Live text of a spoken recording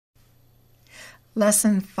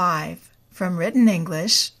Lesson 5, from written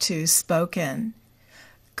English to spoken.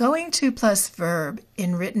 Going to plus verb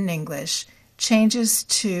in written English changes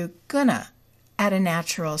to gonna at a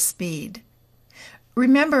natural speed.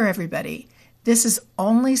 Remember, everybody, this is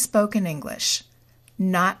only spoken English,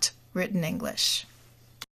 not written English.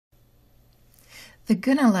 The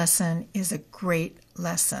gonna lesson is a great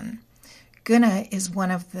lesson. Gonna is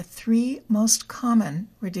one of the 3 most common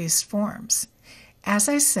reduced forms. As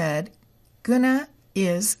I said, gonna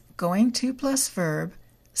is going to plus verb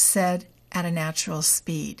said at a natural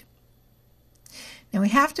speed. Now we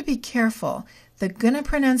have to be careful. The gonna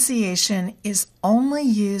pronunciation is only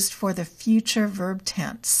used for the future verb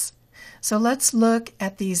tense. So let's look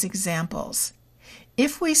at these examples.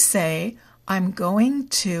 If we say, I'm going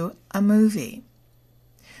to a movie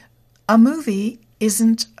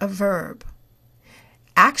isn't a verb.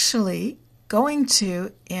 Actually, going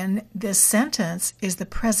to in this sentence is the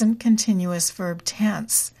present continuous verb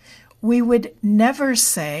tense. We would never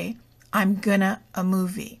say, I'm gonna a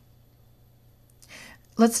movie.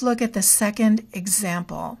 Let's look at the second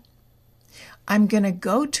example. I'm gonna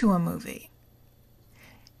go to a movie.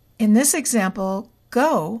 In this example,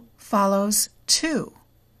 go follows to.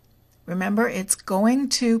 Remember, it's going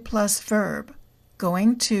to plus verb,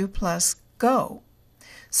 going to plus go.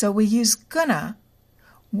 So we use gonna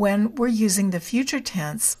when we're using the future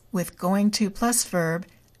tense with going to plus verb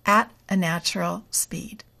at a natural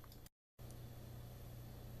speed.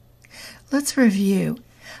 Let's review.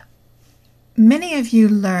 Many of you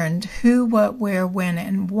learned who, what, where, when,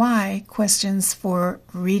 and why questions for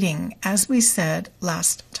reading, as we said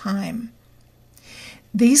last time.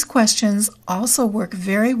 These questions also work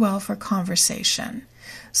very well for conversation.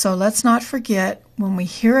 So let's not forget, when we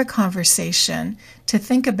hear a conversation, to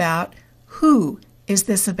think about who is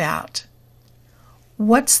this about?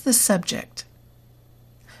 What's the subject?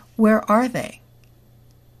 Where are they?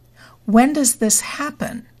 When does this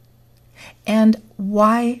happen? And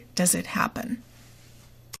why does it happen?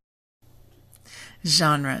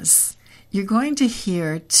 Genres. You're going to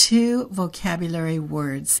hear 2 vocabulary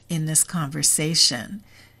words in this conversation.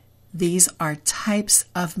 These are types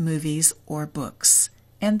of movies or books,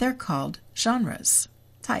 and they're called genres,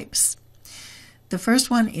 types. The first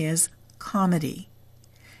one is comedy.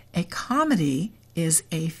 A comedy is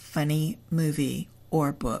a funny movie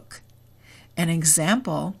or book. An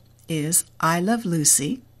example is I Love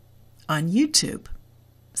Lucy on YouTube.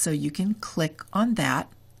 So you can click on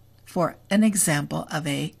that for an example of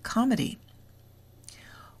a comedy.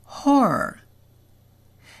 Horror.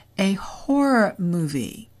 A horror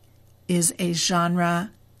movie is a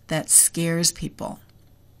genre that scares people.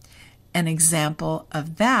 An example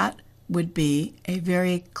of that would be a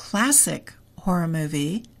very classic horror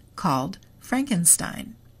movie called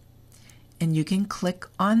Frankenstein. And you can click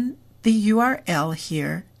on the URL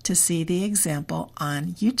here to see the example on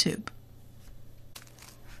YouTube.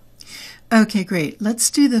 Okay, great.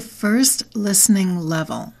 Let's do the first listening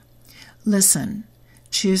level. Listen.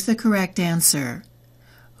 Choose the correct answer.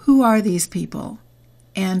 Who are these people?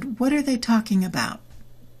 And what are they talking about?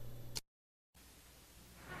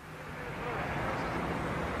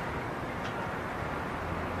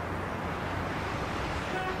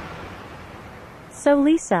 So,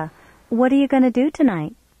 Lisa, what are you going to do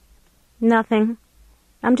tonight? Nothing.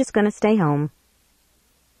 I'm just going to stay home.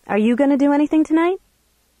 Are you going to do anything tonight?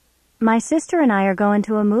 My sister and I are going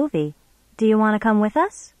to a movie. Do you want to come with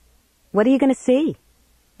us? What are you going to see?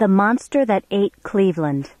 The Monster That Ate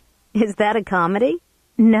Cleveland. Is that a comedy?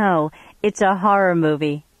 No, it's a horror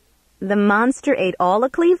movie. The monster ate all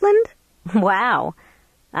of Cleveland? Wow.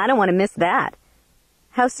 I don't want to miss that.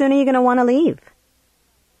 How soon are you going to want to leave?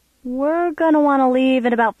 We're going to want to leave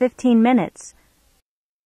in about 15 minutes.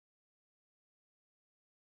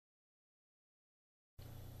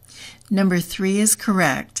 Number 3 is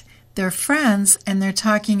correct. They're friends and they're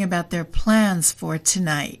talking about their plans for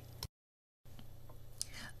tonight.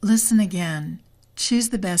 Listen again. Choose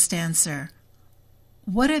the best answer.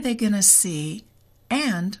 What are they going to see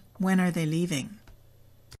and when are they leaving?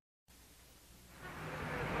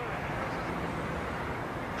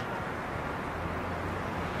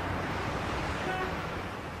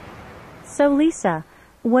 So, Lisa,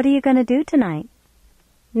 what are you going to do tonight?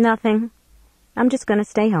 Nothing. I'm just going to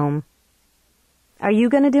stay home. Are you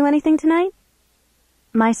going to do anything tonight?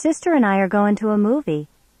 My sister and I are going to a movie.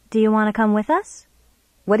 Do you want to come with us?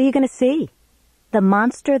 What are you going to see? The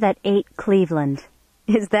Monster That Ate Cleveland.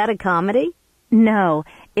 Is that a comedy? No,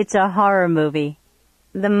 it's a horror movie.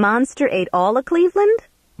 The monster ate all of Cleveland?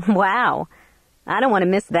 Wow. I don't want to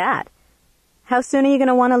miss that. How soon are you going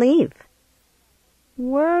to want to leave?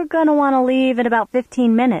 We're going to want to leave in about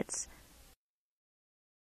 15 minutes.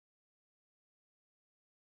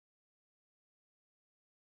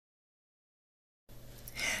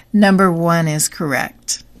 Number 1 is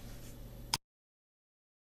correct.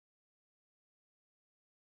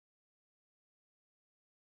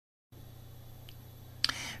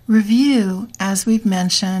 Review, as we've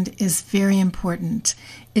mentioned, is very important.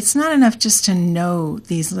 It's not enough just to know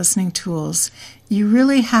these listening tools. You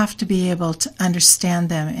really have to be able to understand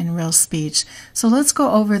them in real speech. So let's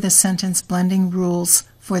go over the sentence blending rules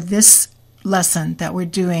for this lesson that we're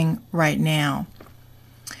doing right now.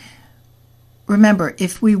 Remember,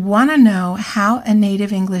 if we want to know how a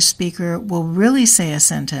native English speaker will really say a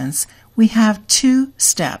sentence, we have 2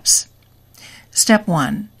 steps. Step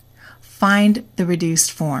 1. Find the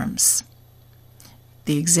reduced forms.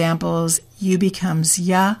 The examples, you becomes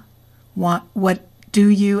ya, what do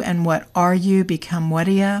you and what are you become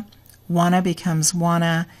Whaddaya, wanna becomes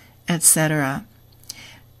wanna, etc.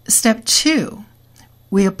 Step 2,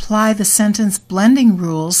 we apply the sentence blending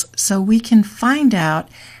rules so we can find out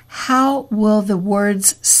how will the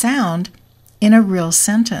words sound in a real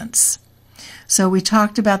sentence. So we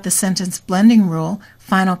talked about the sentence blending rule,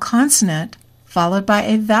 final consonant followed by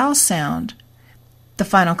a vowel sound. The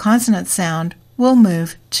final consonant sound will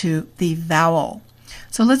move to the vowel.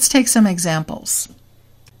 So let's take some examples.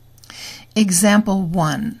 Example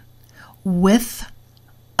 1, with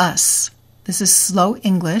us. This is slow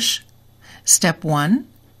English. Step 1,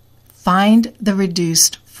 find the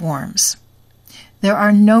reduced forms. There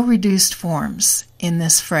are no reduced forms in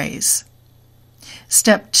this phrase.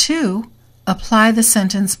 Step 2, apply the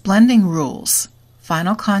sentence blending rules.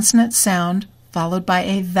 Final consonant sound followed by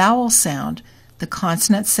a vowel sound. The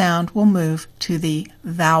consonant sound will move to the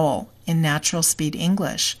vowel in natural speed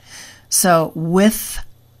English. So with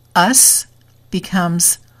us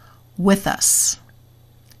becomes with us.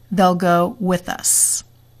 They'll go with us.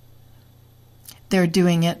 They're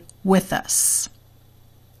doing it with us.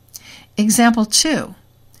 Example 2,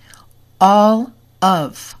 all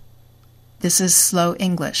of. This is slow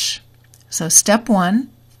English. So step 1,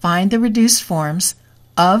 find the reduced forms.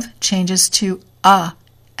 Of changes to a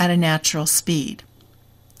at a natural speed.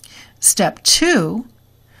 Step 2,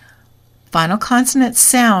 final consonant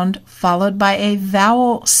sound followed by a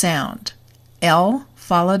vowel sound. L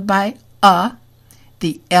followed by a.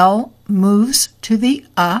 The L moves to the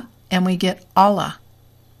a and we get alla.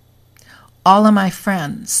 All of my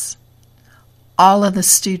friends. All of the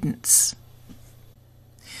students.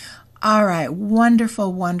 All right,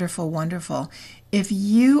 wonderful, wonderful, wonderful. If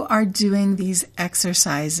you are doing these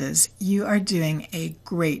exercises, you are doing a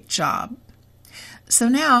great job. So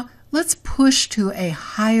now let's push to a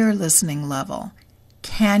higher listening level.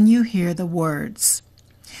 Can you hear the words?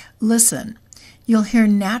 Listen, you'll hear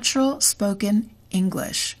natural spoken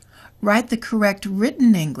English. Write the correct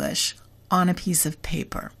written English on a piece of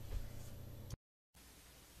paper.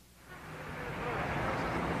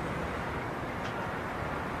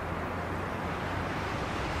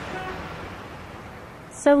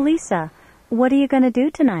 So, Lisa, what are you going to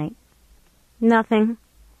do tonight? Nothing.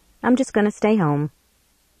 I'm just going to stay home.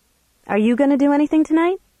 Are you going to do anything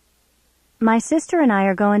tonight? My sister and I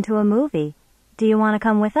are going to a movie. Do you want to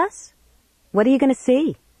come with us? What are you going to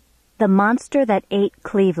see? The Monster That Ate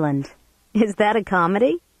Cleveland. Is that a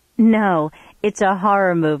comedy? No, it's a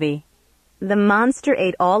horror movie. The monster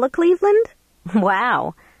ate all of Cleveland?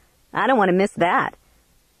 Wow. I don't want to miss that.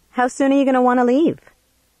 How soon are you going to want to leave?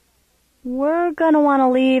 We're going to want to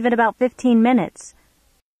leave in about 15 minutes.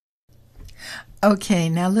 Okay,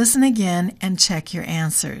 now listen again and check your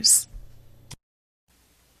answers.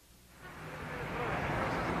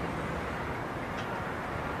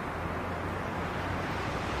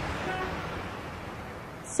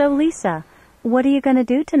 So, Lisa, what are you going to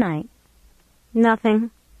do tonight?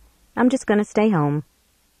 Nothing. I'm just going to stay home.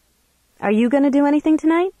 Are you going to do anything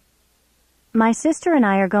tonight? My sister and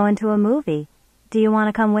I are going to a movie. Do you want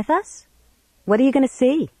to come with us? What are you going to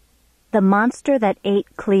see? The Monster That Ate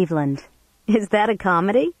Cleveland. Is that a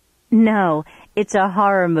comedy? No, it's a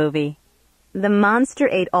horror movie. The monster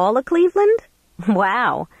ate all of Cleveland?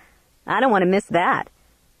 Wow. I don't want to miss that.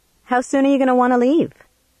 How soon are you going to want to leave?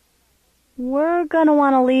 We're going to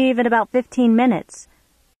want to leave in about 15 minutes.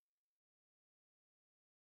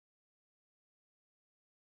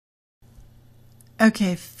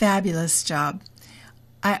 Okay, fabulous job.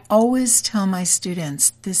 I always tell my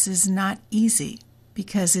students this is not easy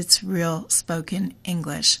because it's real spoken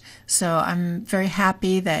English. So I'm very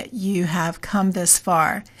happy that you have come this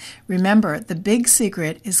far. Remember, the big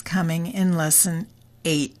secret is coming in lesson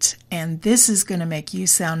 8, and this is going to make you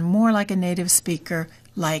sound more like a native speaker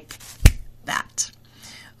like that.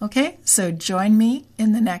 Okay, so join me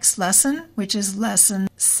in the next lesson, which is lesson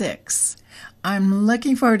 6. I'm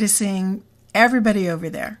looking forward to seeing everybody over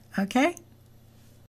there, okay?